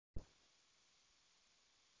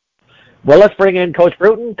Well, let's bring in Coach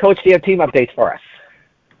Bruton. Coach, do you have team updates for us?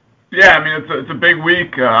 Yeah, I mean it's a big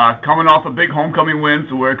week, coming off a big homecoming win,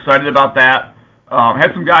 so we're excited about that.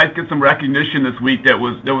 Had some guys get some recognition this week that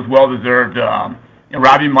was well deserved.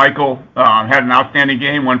 Robbie Michael had an outstanding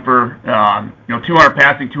game, went for 200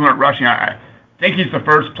 passing, 200 rushing. I think he's the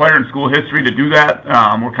first player in school history to do that.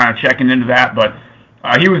 We're kind of checking into that, but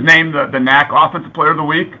he was named the NAC Offensive Player of the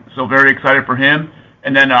Week, so very excited for him.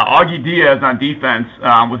 And then Augie Diaz on defense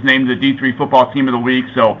was named the D3 Football Team of the Week,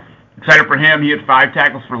 so excited for him. He had 5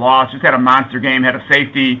 tackles for loss, just had a monster game, had a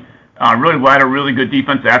safety, really led a really good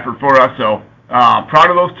defensive effort for us. So proud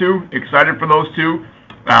of those two, excited for those two.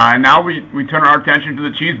 And now we turn our attention to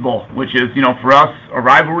the Cheese Bowl, which is, for us, a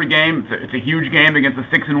rivalry game. It's a huge game against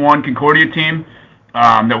a 6-1 Concordia team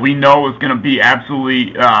that we know is going to be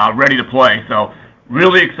absolutely ready to play. So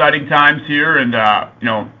really exciting times here, and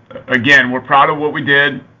again, we're proud of what we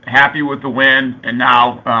did, happy with the win, and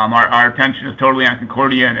now our attention is totally on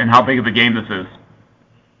Concordia and how big of a game this is.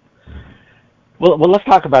 Well, let's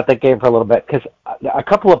talk about that game for a little bit, because a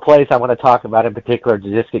couple of plays I want to talk about in particular to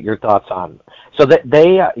just get your thoughts on. So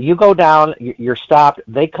that you go down, you're stopped,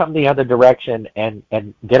 they come the other direction and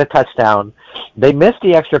get a touchdown. They miss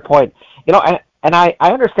the extra point. And I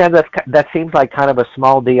understand that seems like kind of a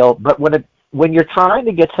small deal, but when you're trying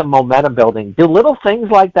to get some momentum building, do little things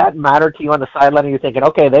like that matter to you on the sideline? And you're thinking,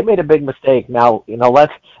 okay, they made a big mistake. Now,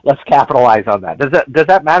 let's capitalize on that. Does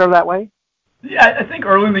that matter that way? Yeah, I think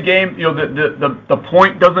early in the game, the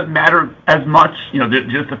point doesn't matter as much.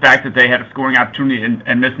 Just the fact that they had a scoring opportunity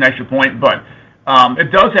and missed an extra point, but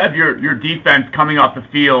it does have your defense coming off the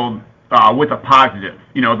field with a positive.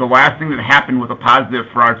 The last thing that happened was a positive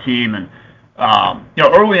for our team, and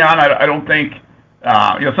early on, I don't think.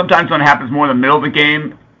 Sometimes when it happens more in the middle of the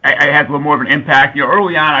game, it has a little more of an impact.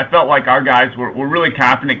 Early on, I felt like our guys were really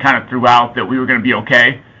confident kind of throughout that we were going to be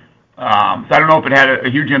okay. So I don't know if it had a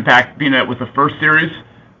huge impact being that it was the first series.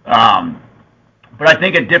 But I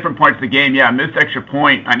think at different points of the game, missed extra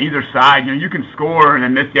point on either side. You can score and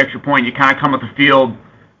then miss the extra point. You kind of come off the field,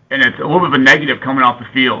 and it's a little bit of a negative coming off the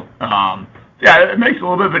field. It makes a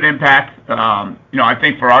little bit of an impact. I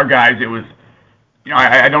think for our guys, it was,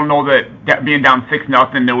 I don't know that being down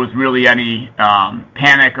 6-0, there was really any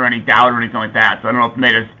panic or any doubt or anything like that. So I don't know if it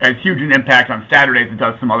made as huge an impact on Saturday as it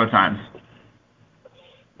does some other times.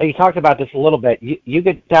 You talked about this a little bit. You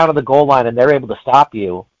get down to the goal line and they're able to stop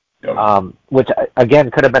you, which again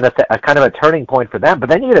could have been a kind of a turning point for them. But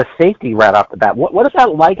then you get a safety right off the bat. What is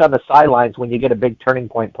that like on the sidelines when you get a big turning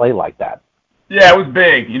point play like that? Yeah, it was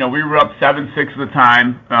big. We were up 7-6 at the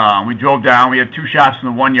time. We drove down. We had 2 shots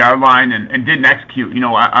from the 1-yard line and didn't execute.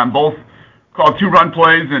 On both, called 2 run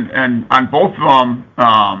plays, and on both of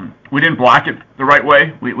them, we didn't block it the right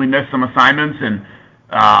way. We missed some assignments and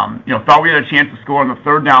thought we had a chance to score on the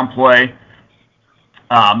 3rd down play.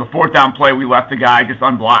 The 4th down play, we left the guy just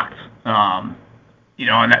unblocked. And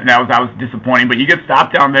that was disappointing. But you get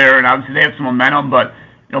stopped down there, and obviously they have some momentum, but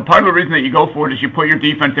part of the reason that you go for it is you put your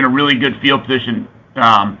defense in a really good field position,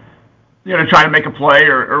 to try to make a play,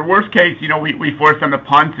 or worst case, we forced them to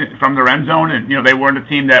punt from their end zone, and they weren't a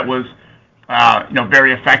team that was,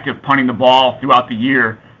 very effective punting the ball throughout the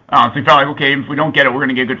year. So we felt like, okay, if we don't get it, we're going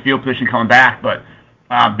to get a good field position coming back. But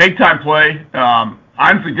big time play.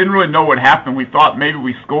 Honestly, didn't really know what happened. We thought maybe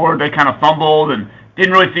we scored. They kind of fumbled and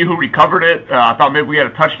didn't really see who recovered it. I thought maybe we had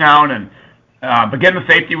a touchdown, and but getting the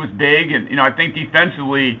safety was big, and I think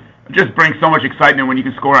defensively it just brings so much excitement when you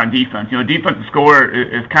can score on defense. Defensive score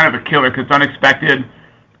is kind of a killer because it's unexpected.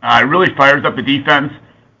 It really fires up the defense.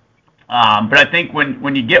 But I think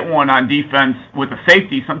when you get one on defense with a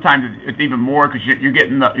safety, sometimes it's even more because you're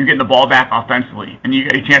getting the ball back offensively, and you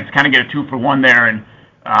get a chance to kind of get a 2-for-1 there. And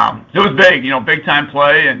it was big, big time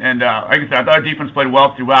play. And like I said, I thought our defense played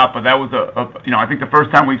well throughout, but that was I think the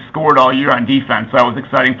first time we scored all year on defense. So that was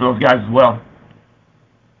exciting for those guys as well.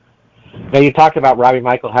 Now, you talked about Robbie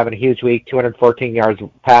Michael having a huge week, 214 yards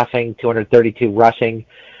passing, 232 rushing.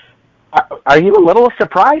 Are you a little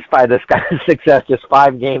surprised by this guy's success just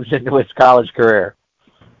 5 games into his college career?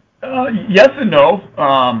 Yes and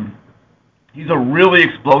no. He's a really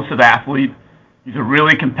explosive athlete. He's a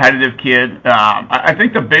really competitive kid. I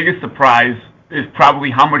think the biggest surprise is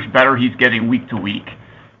probably how much better he's getting week to week.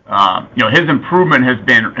 His improvement has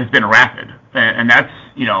been rapid, and that's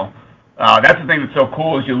the thing that's so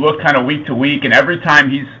cool is you look kind of week to week, and every time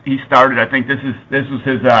he started, I think this was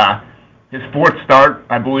his 4th start,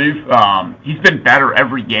 I believe. He's been better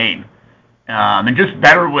every game, and just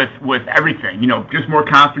better with everything. Just more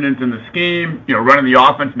confidence in the scheme. Running the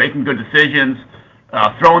offense, making good decisions,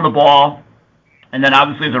 throwing the ball, and then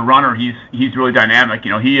obviously as a runner, he's really dynamic.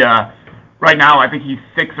 right now, I think he's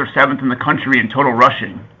 6th or 7th in the country in total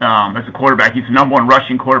rushing as a quarterback. He's the number 1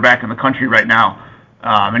 rushing quarterback in the country right now,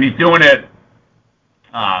 and he's doing it,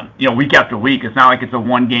 week after week. It's not like it's a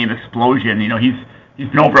one-game explosion. He's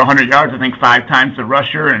been over 100 yards, I think, 5 times the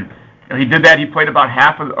rusher, and he did that. He played about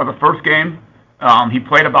half of the first game. He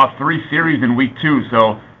played about 3 series in week 2,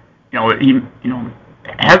 so he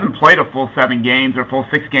hasn't played a full 7 games or full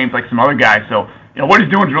 6 games like some other guys. So what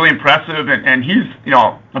he's doing is really impressive, and he's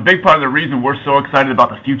a big part of the reason we're so excited about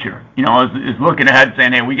the future. Is looking ahead,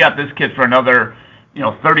 saying, hey, we got this kid for another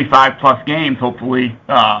 35 plus games. Hopefully,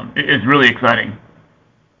 is really exciting.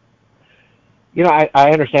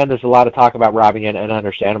 I understand there's a lot of talk about Robbie and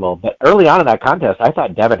understandable, but early on in that contest, I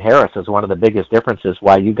thought Devin Harris was one of the biggest differences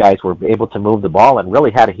why you guys were able to move the ball and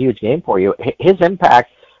really had a huge game for you. His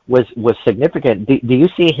impact was significant. Do you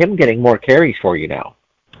see him getting more carries for you now?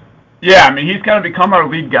 Yeah, I mean, he's kind of become our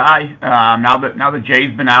lead guy now that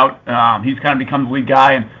Jay's been out. He's kind of become the lead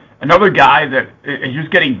guy, and another guy that is just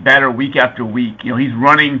getting better week after week. He's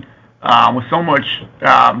running with so much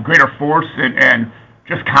greater force and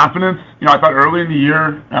just confidence. I thought early in the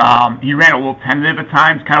year he ran a little tentative at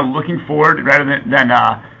times, kind of looking forward rather than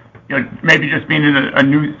maybe just being in a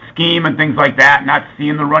new scheme and things like that, not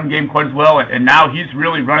seeing the run game quite as well. And now he's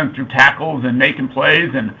really running through tackles and making plays,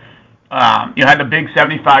 and had the big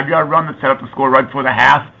 75-yard run that set up the score right before the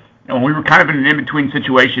half. We were kind of in an in-between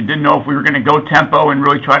situation. Didn't know if we were going to go tempo and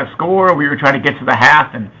really try to score, or we were trying to get to the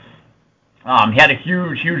half. And he had a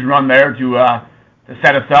huge run there to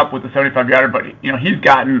set us up with the 75-yarder. But he's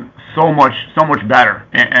gotten so much better.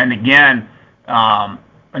 And again,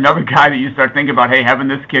 another guy that you start thinking about, hey, having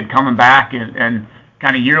this kid coming back and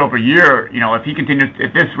kind of year over year, if he continues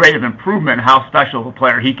at this rate of improvement, how special of a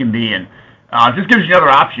player he can be. And just gives you another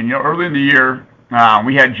option. Early in the year,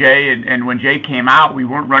 we had Jay, and when Jay came out, we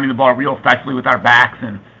weren't running the ball real effectively with our backs.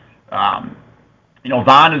 And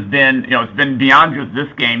Vaughn has been, it's been beyond just this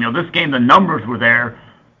game. This game, the numbers were there,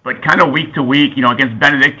 but kind of week to week, against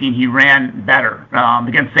Benedictine, he ran better.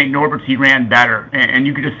 Against St. Norbert's, he ran better. And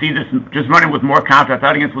you could just see this, just running with more confidence. I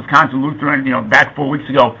thought against Wisconsin Lutheran, back 4 weeks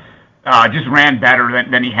ago, just ran better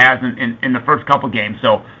than he has in the first couple games.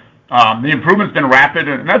 So the improvement's been rapid,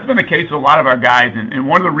 and that's been the case with a lot of our guys. And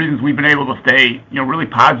one of the reasons we've been able to stay, really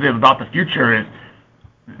positive about the future is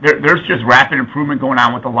there's just rapid improvement going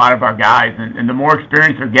on with a lot of our guys. And the more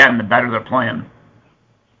experience they're getting, the better they're playing.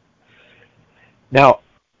 Now,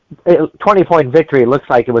 20-point victory, it looks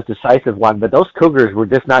like it was a decisive one, but those Cougars were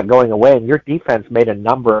just not going away, and your defense made a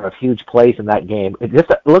number of huge plays in that game. It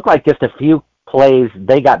looked like just a few plays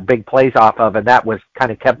they got big plays off of, and that was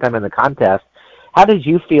kind of kept them in the contest. How did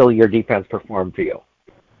you feel your defense performed for you?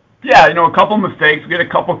 Yeah, a couple of mistakes. We had a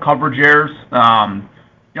couple of coverage errors,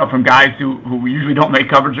 from guys who usually don't make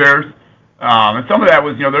coverage errors. And some of that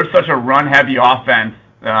was, there's such a run-heavy offense.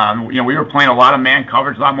 We were playing a lot of man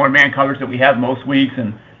coverage, a lot more man coverage than we have most weeks,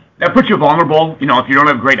 and that puts you vulnerable, if you don't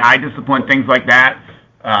have great eye discipline, things like that.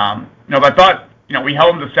 But I thought, we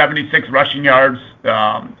held them to 76 rushing yards,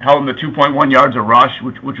 held them to 2.1 yards a rush,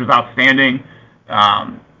 which was outstanding.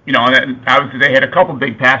 And obviously they had a couple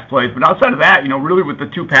big pass plays, but outside of that, really with the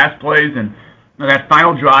 2 pass plays and that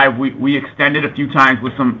final drive, we extended a few times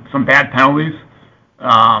with some bad penalties.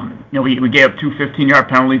 We gave up 2 15-yard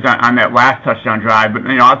penalties on that last touchdown drive, but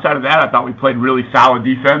outside of that, I thought we played really solid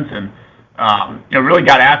defense and really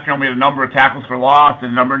got after them. We had a number of tackles for loss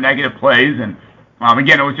and a number of negative plays, and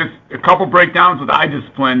again, it was just a couple breakdowns with eye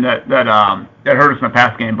discipline that hurt us in the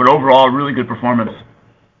pass game, but overall, really good performance.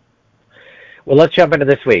 Well, let's jump into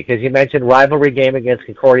this week. As you mentioned, rivalry game against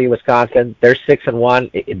Concordia, Wisconsin. They're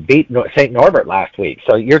 6-1. It beat St. Norbert last week.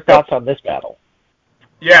 So your thoughts on this battle?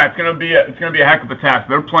 Yeah, it's gonna be a heck of a task.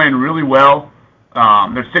 They're playing really well.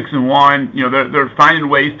 They're 6-1. They're finding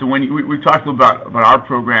ways to win. We've talked about our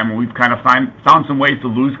program, and we've kind of found some ways to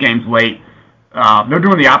lose games late. They're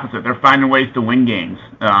doing the opposite. They're finding ways to win games.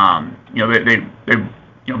 They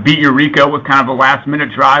beat Eureka with kind of a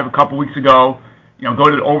last-minute drive a couple weeks ago.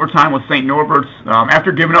 Go to overtime with St. Norbert's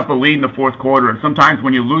after giving up a lead in the fourth quarter. And sometimes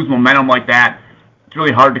when you lose momentum like that, it's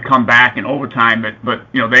really hard to come back in overtime. But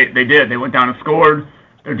they did. They went down and scored.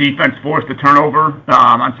 Their defense forced a turnover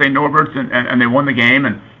on St. Norbert's, and they won the game.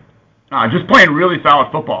 And just playing really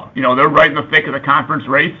solid football. They're right in the thick of the conference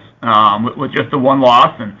race with just the one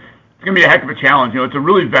loss. And it's going to be a heck of a challenge. It's a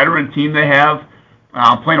really veteran team they have,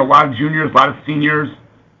 playing a lot of juniors, a lot of seniors.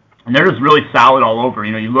 And they're just really solid all over.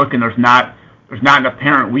 You look and there's not an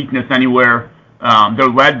apparent weakness anywhere. They're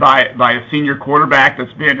led by a senior quarterback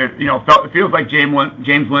that's been, it feels like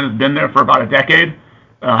James Lynn has been there for about a decade.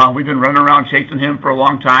 We've been running around chasing him for a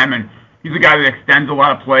long time, and he's a guy that extends a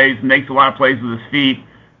lot of plays, makes a lot of plays with his feet.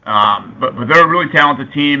 But they're a really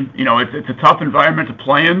talented team. It's a tough environment to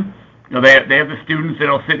play in. They have the students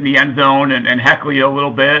that'll sit in the end zone and heckle you a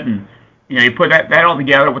little bit, and you put that all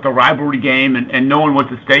together with a rivalry game and knowing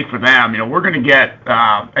what's at stake for them. We're going to get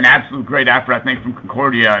an absolute great effort, I think, from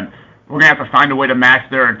Concordia, and we're going to have to find a way to match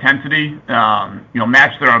their intensity,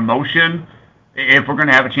 match their emotion, if we're going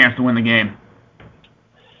to have a chance to win the game.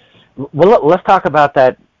 Well, let's talk about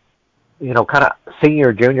that, kind of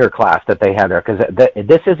senior junior class that they have there, because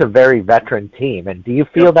this is a very veteran team. And do you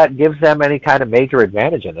feel that gives them any kind of major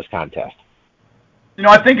advantage in this contest?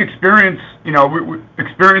 I think experience.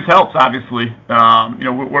 Experience helps. Obviously,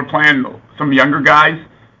 we're playing some younger guys.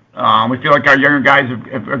 We feel like our younger guys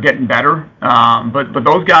are getting better. But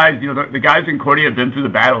those guys, the guys in Concordia have been through the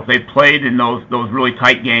battles. They've played in those really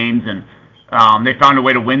tight games, and they found a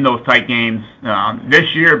way to win those tight games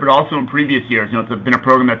this year, but also in previous years. It's been a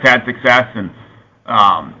program that's had success, and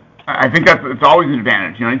I think it's always an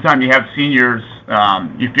advantage. Anytime you have seniors,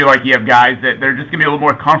 you feel like you have guys that they're just going to be a little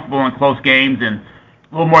more comfortable in close games and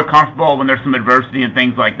a little more comfortable when there's some adversity and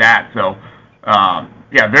things like that. So,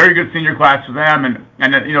 very good senior class for them.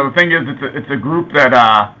 And the thing is, it's a group that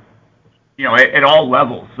at all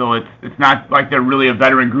levels. So it's not like they're really a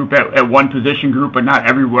veteran group at one position group, but not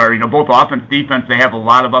everywhere. Both offense, defense, they have a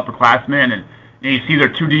lot of upperclassmen, and you see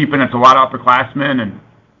they're too deep, and it's a lot of upperclassmen,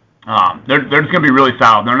 and they're just going to be really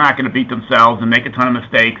solid. They're not going to beat themselves and make a ton of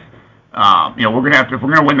mistakes. We're going to have to, if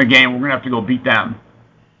we're going to win the game, we're going to have to go beat them.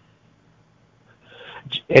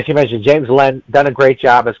 As you mentioned, James Len done a great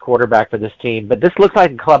job as quarterback for this team, but this looks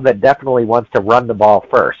like a club that definitely wants to run the ball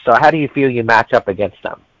first. So how do you feel you match up against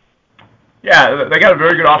them? Yeah, they got a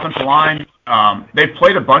very good offensive line. They've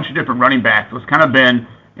played a bunch of different running backs. So it's kind of been,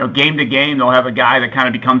 game to game, they'll have a guy that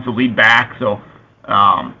kind of becomes the lead back. So,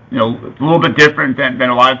 it's a little bit different than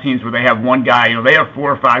a lot of teams where they have one guy. They have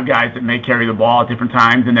 4 or 5 guys that may carry the ball at different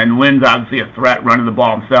times, and then Lynn's obviously a threat running the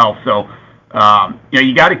ball himself. So,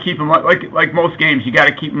 you got to keep him, like most games, you got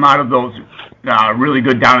to keep him out of those really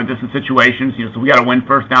good down and distance situations. So we got to win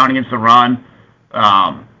first down against the run.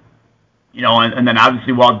 And then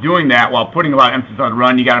obviously while doing that, while putting a lot of emphasis on the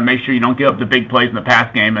run, you got to make sure you don't give up the big plays in the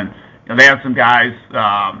pass game. And they have some guys,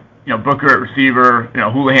 Booker at receiver,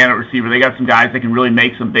 Houlihan at receiver. They got some guys that can really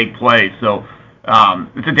make some big plays. So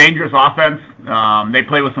it's a dangerous offense. They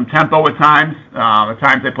play with some tempo at times. At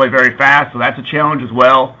times they play very fast, so that's a challenge as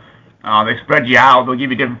well. They spread you out. They'll give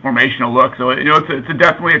you different formational looks. So it's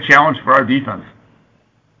definitely a challenge for our defense.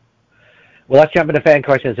 Well, let's jump into fan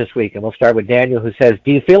questions this week, and we'll start with Daniel, who says,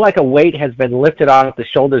 do you feel like a weight has been lifted off the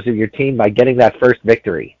shoulders of your team by getting that first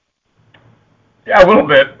victory? Yeah, a little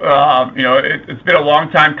bit. It's been a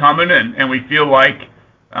long time coming, and we feel like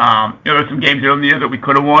there's some games early in the year that we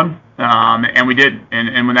could have won, and we did.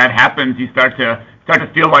 And when that happens, you start to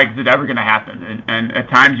feel like, is it ever going to happen? And at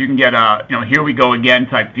times you can get a here we go again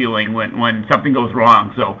type feeling when something goes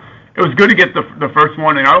wrong. So it was good to get the first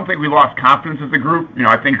one, and I don't think we lost confidence as a group.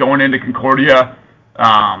 I think going into Concordia,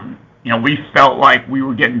 we felt like we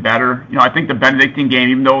were getting better. I think the Benedictine game,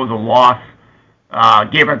 even though it was a loss,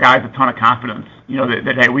 gave our guys a ton of confidence.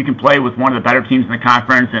 That hey, we can play with one of the better teams in the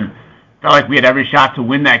conference, and felt like we had every shot to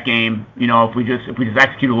win that game. If we just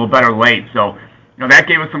execute a little better late. So that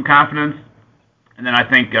gave us some confidence. And then I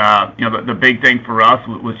think the big thing for us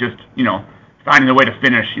was just finding a way to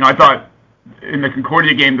finish. I thought in the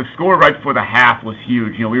Concordia game, the score right before the half was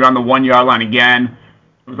huge. We were on the 1 yard line again.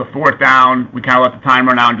 It was a 4th down. We kind of let the time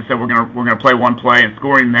run out and just said we're gonna play one play, and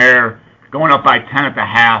scoring there, going up by 10 at the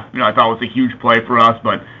half. I thought was a huge play for us,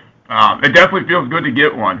 but it definitely feels good to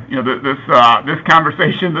get one. This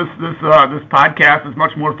conversation, this podcast is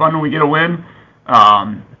much more fun when we get a win.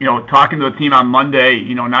 Talking to the team on Monday,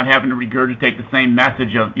 not having to regurgitate the same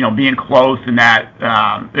message of being close, and that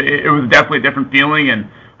it was definitely a different feeling, and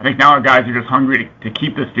I think now our guys are just hungry to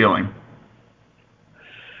keep this feeling.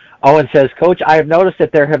 Owen says, Coach, I have noticed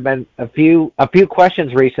that there have been a few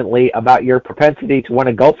questions recently about your propensity to want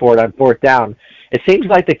to go for it on 4th down. It seems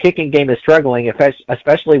like the kicking game is struggling,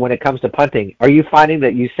 especially when it comes to punting. Are you finding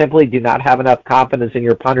that you simply do not have enough confidence in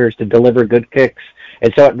your punters to deliver good kicks,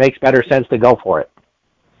 and so it makes better sense to go for it?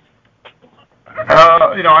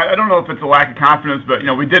 I don't know if it's a lack of confidence, but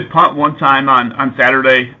we did punt one time on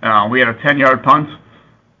Saturday. We had a 10-yard punt.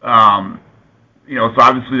 So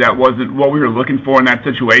obviously that wasn't what we were looking for in that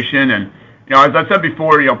situation. And as I said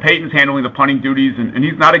before, Peyton's handling the punting duties, and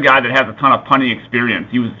he's not a guy that has a ton of punting experience.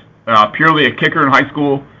 He was purely a kicker in high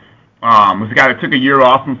school. Was a guy that took a year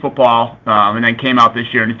off from football and then came out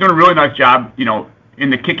this year, and he's doing a really nice job, in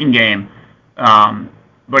the kicking game.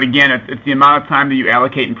 But again, it's the amount of time that you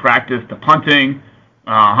allocate in practice to punting.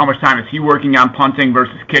 How much time is he working on punting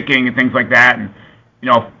versus kicking and things like that? And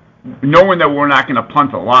knowing that we're not going to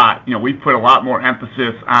punt a lot, we put a lot more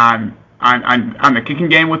emphasis on the kicking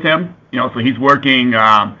game with him. So he's working,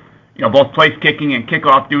 both place kicking and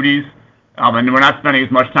kickoff duties. And we're not spending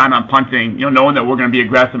as much time on punting, knowing that we're going to be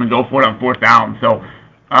aggressive and go for it on fourth down. So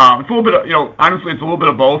it's a little bit of, honestly, it's a little bit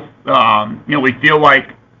of both. We feel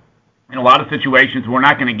like in a lot of situations we're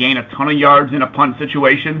not going to gain a ton of yards in a punt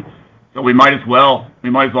situation, so we might as well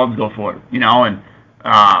just go for it.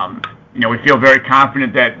 We feel very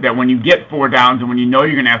confident that when you get 4 downs and when you're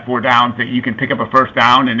going to have 4 downs, that you can pick up a first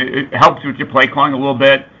down, and it helps with your play calling a little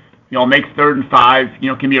bit. It makes 3rd and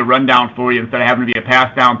 5, can be a rundown for you instead of having to be a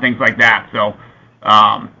pass down, things like that. So,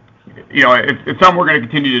 it's something we're going to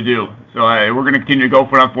continue to do. So we're going to continue to go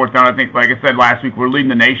for it on fourth down. I think, like I said last week, we're leading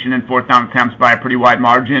the nation in fourth down attempts by a pretty wide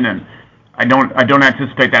margin, and I don't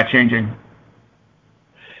anticipate that changing.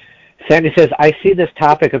 Sandy says, I see this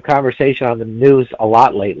topic of conversation on the news a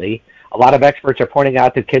lot lately. A lot of experts are pointing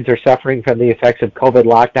out that kids are suffering from the effects of COVID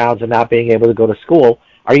lockdowns and not being able to go to school.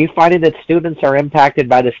 Are you finding that students are impacted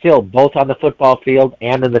by this still, both on the football field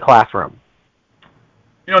and in the classroom?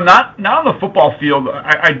 Not on the football field.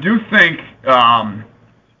 I do think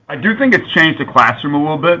it's changed the classroom a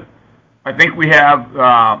little bit. I think we have,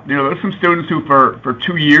 there's some students who for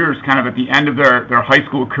 2 years, kind of at the end of their high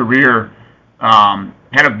school career,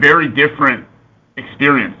 had a very different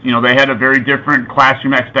experience. They had a very different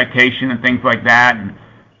classroom expectation and things like that. And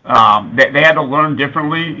they had to learn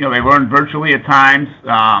differently. They learned virtually at times.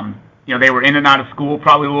 They were in and out of school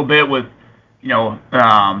probably a little bit with,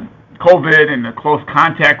 COVID and the close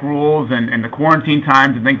contact rules and the quarantine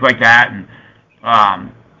times and things like that. And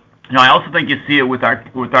I also think you see it with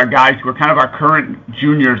our guys who are kind of our current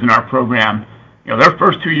juniors in our program. Their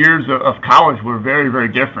first 2 years of college were very, very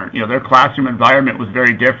different. Their classroom environment was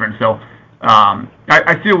very different. So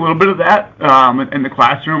I see a little bit of that in the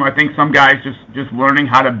classroom. I think some guys just learning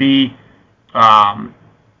how to be,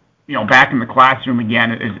 back in the classroom again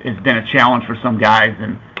has been a challenge for some guys.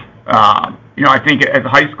 And I think as a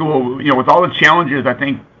high school, with all the challenges, I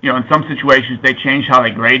think, in some situations they changed how they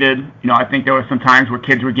graded. I think there were some times where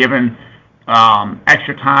kids were given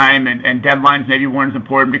extra time and deadlines maybe weren't as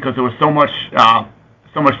important because there was so much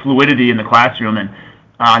fluidity in the classroom. And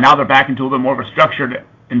now they're back into a little bit more of a structured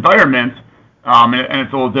environment, and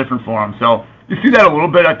it's a little different for them. So you see that a little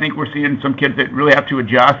bit. I think we're seeing some kids that really have to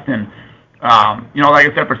adjust. And, like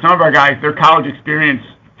I said, for some of our guys, their college experience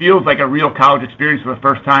feels like a real college experience for the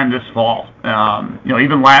first time this fall.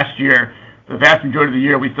 Even last year, the vast majority of the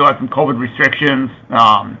year, we still had some COVID restrictions,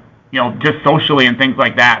 just socially and things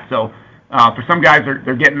like that. So for some guys,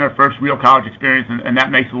 they're getting their first real college experience, and that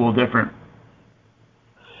makes it a little different.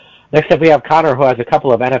 Next up, we have Connor, who has a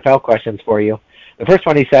couple of NFL questions for you. The first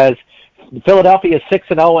one, he says, Philadelphia is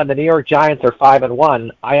 6-0 and the New York Giants are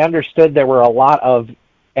 5-1. I understood there were a lot of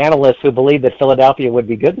analysts who believed that Philadelphia would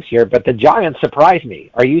be good this year, but the Giants surprised me.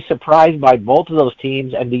 Are you surprised by both of those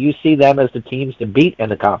teams, and do you see them as the teams to beat in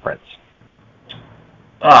the conference?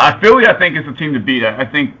 Philly, I think, is the team to beat. I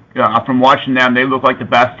think from watching them, they look like the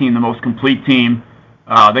best team, the most complete team.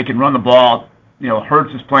 They can run the ball.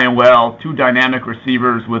 Hurts is playing well. 2 dynamic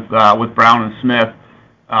receivers with Brown and Smith.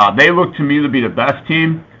 They look to me to be the best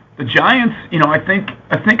team. The Giants, I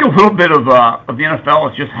think a little bit of the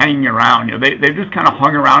NFL is just hanging around. They've just kind of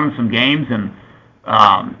hung around in some games, and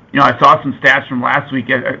I saw some stats from last week.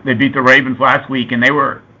 They beat the Ravens last week, and they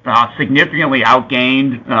were significantly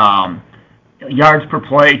outgained. Yards per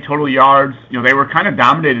play, total yards. They were kind of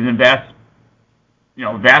dominated in vast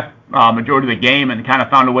majority of the game, and kind of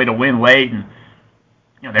found a way to win late. And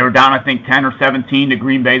they were down, I think, 10 or 17 to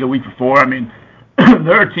Green Bay the week before. I mean,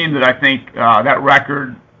 they're a team that I think that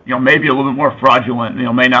record, maybe a little bit more fraudulent.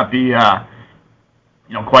 May not be,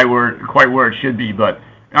 quite where it should be. But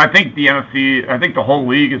I think the NFC, I think the whole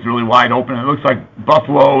league is really wide open. It looks like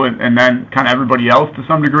Buffalo and then kind of everybody else to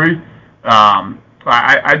some degree.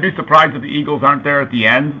 I'd be surprised if the Eagles aren't there at the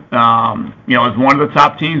end, as one of the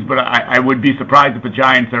top teams. But I would be surprised if the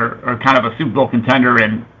Giants are kind of a Super Bowl contender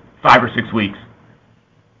in 5 or 6 weeks.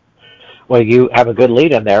 Well, you have a good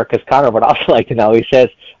lead in there, because Connor would also like to know. He says,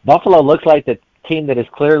 Buffalo looks like the team that is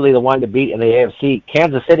clearly the one to beat in the AFC.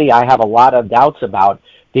 Kansas City, I have a lot of doubts about.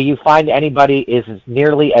 Do you find anybody is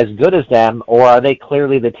nearly as good as them, or are they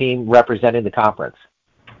clearly the team representing the conference?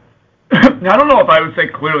 I don't know if I would say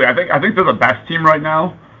clearly. I think they're the best team right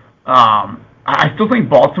now. I still think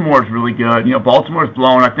Baltimore is really good. Baltimore's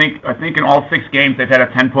blown. I think in all 6 games they've had a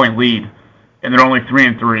 10-point lead, and they're only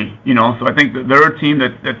 3-3. So I think that they're a team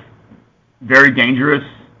that's very dangerous.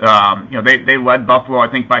 They led Buffalo, I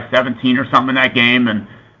think, by 17 or something in that game, and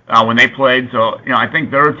when they played. So, I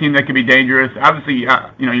think they're a team that could be dangerous. Obviously,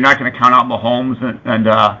 you're not going to count out Mahomes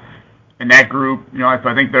and that group.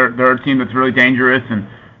 I think they're a team that's really dangerous. And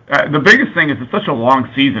the biggest thing is it's such a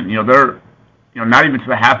long season. They're not even to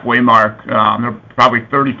the halfway mark. They're probably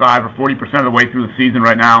 35 or 40% of the way through the season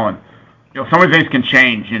right now, and some of the things can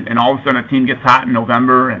change, and all of a sudden a team gets hot in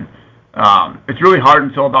November, and it's really hard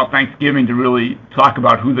until about Thanksgiving to really talk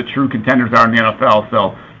about who the true contenders are in the NFL.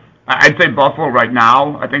 So I'd say Buffalo right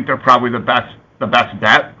now. I think they're probably the best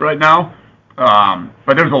bet right now,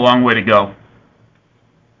 but there's a long way to go.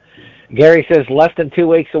 Gary says less than 2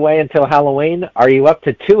 weeks away until Halloween. Are you up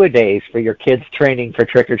to two-a-days for your kids' training for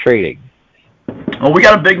trick-or-treating? Well, we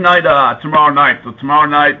got a big night tomorrow night. So tomorrow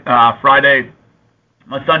night, Friday,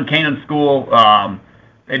 my son Kanan's school,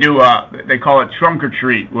 they call it trunk or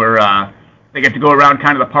treat, where they get to go around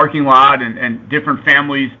kind of the parking lot, and different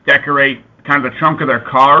families decorate kind of the trunk of their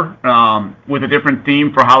car with a different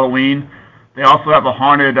theme for Halloween. They also have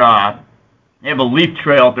they have a leaf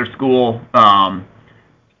trail at their school,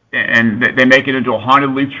 and they make it into a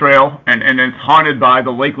haunted leaf trail, and it's haunted by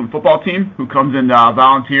the Lakeland football team, who comes and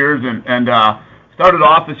volunteers, and started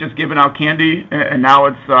off as just giving out candy, and now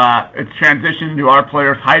it's transitioned to our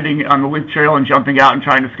players hiding on the leaf trail and jumping out and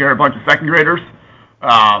trying to scare a bunch of second graders.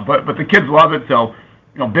 But the kids love it, so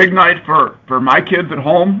big night for my kids at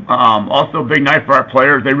home. Also big night for our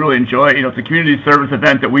players. They really enjoy it. It's a community service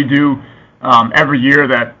event that we do every year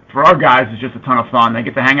that for our guys is just a ton of fun. They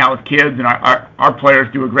get to hang out with kids, and our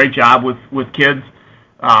players do a great job with kids.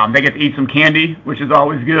 They get to eat some candy, which is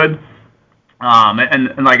always good.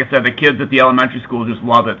 And like I said, the kids at the elementary school just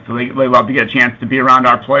love it. So they love to get a chance to be around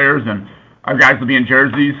our players, and our guys will be in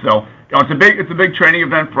jerseys. So it's a big training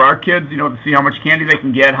event for our kids. To see how much candy they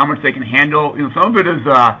can get, how much they can handle. Some of it is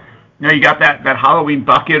you got that Halloween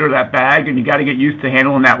bucket or that bag, and you got to get used to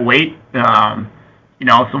handling that weight.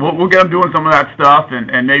 So we'll get them doing some of that stuff,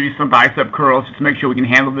 and maybe some bicep curls just to make sure we can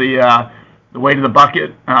handle the weight of the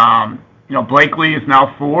bucket. Blakely is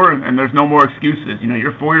now 4, and there's no more excuses.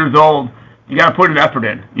 You're 4 years old. You got to put an effort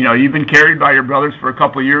in. You've been carried by your brothers for a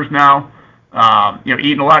couple of years now.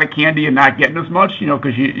 Eating a lot of candy and not getting as much,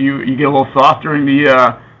 because you get a little soft during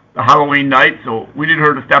the Halloween night. So we need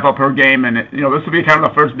her to step up her game, and this will be kind of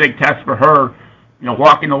the first big test for her.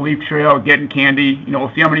 Walking the leaf trail, getting candy.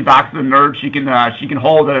 We'll see how many boxes of Nerds she can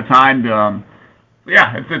hold at a time.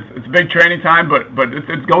 It's a big training time, but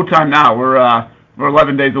it's go time now. We're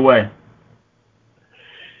 11 days away.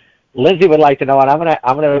 Lindsay would like to know, and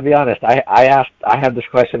I'm gonna be honest. I have this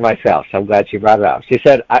question myself, so I'm glad she brought it up. She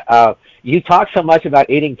said, "You talk so much about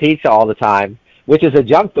eating pizza all the time, which is a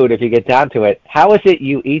junk food if you get down to it. How is it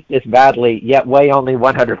you eat this badly yet weigh only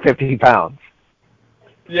 150 pounds?"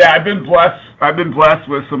 Yeah, I've been blessed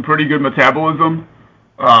with some pretty good metabolism.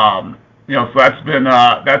 So that's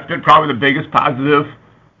been probably the biggest positive.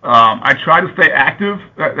 I try to stay active.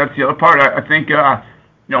 That's the other part. I think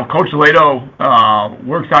Coach Lato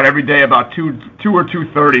works out every day about 2 or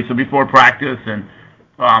 2:30, so before practice, and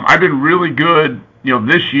I've been really good,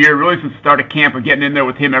 this year, really since the start of camp, of getting in there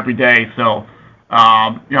with him every day. So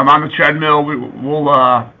I'm on the treadmill. We'll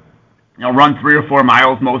run 3 or 4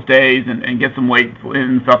 miles most days and get some weight in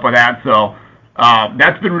and stuff like that. So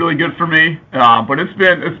that's been really good for me. But it's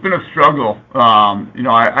been a struggle.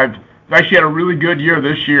 I've actually had a really good year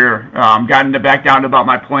this year. Gotten back down to about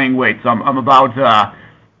my playing weight. So I'm about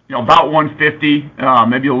 150,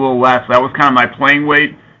 maybe a little less. That was kind of my playing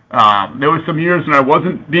weight. There was some years when I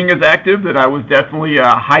wasn't being as active that I was definitely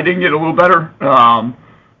hiding it a little better.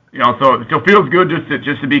 So it still feels good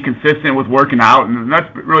just to be consistent with working out, and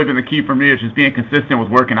that's really been the key for me, is just being consistent with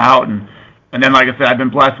working out, and then, like I said, I've been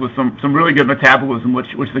blessed with some really good metabolism,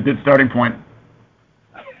 which is a good starting point.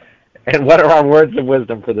 And what are our words of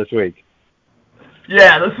wisdom for this week?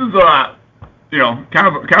 Yeah, this is kind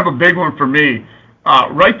of a big one for me.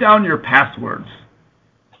 Write down your passwords.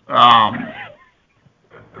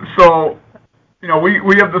 So.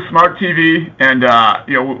 We have the smart TV, and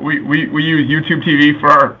we use YouTube TV for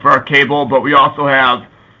our cable, but we also have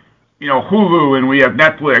Hulu, and we have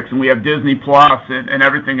Netflix, and we have Disney Plus, and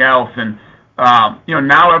everything else. And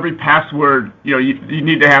now every password, you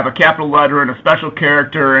need to have a capital letter and a special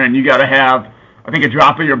character, and you got to have, I think, a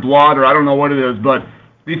drop of your blood, or I don't know what it is, but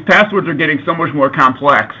these passwords are getting so much more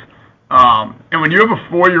complex. And when you have a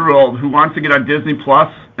 4-year-old who wants to get on Disney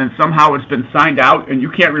Plus, and somehow it's been signed out, and you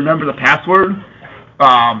can't remember the password,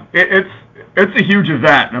 it's a huge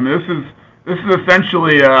event. I mean, this is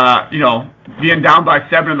essentially being down by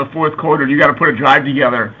 7 in the fourth quarter. You got to put a drive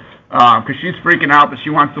together because she's freaking out that she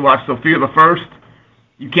wants to watch Sofia the First.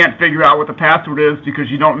 you can't figure out what the password is because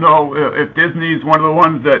you don't know if Disney's one of the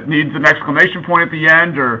ones that needs an exclamation point at the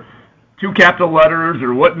end or 2 capital letters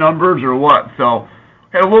or what numbers or what. So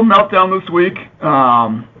had a little meltdown this week,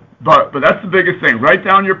 but that's the biggest thing. Write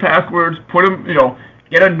down your passwords, put them,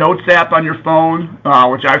 get a notes app on your phone,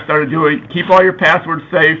 which I've started doing. Keep all your passwords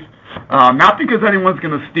safe, not because anyone's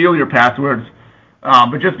going to steal your passwords,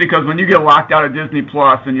 but just because when you get locked out of Disney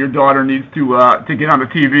Plus and your daughter needs to get on the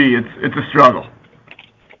TV, it's a struggle.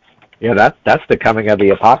 Yeah, that's the coming of the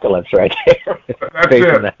apocalypse right there. That's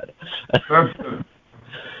it. That's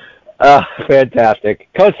it. Fantastic.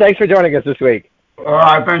 Coach, thanks for joining us this week. All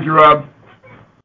right, thank you, Rob.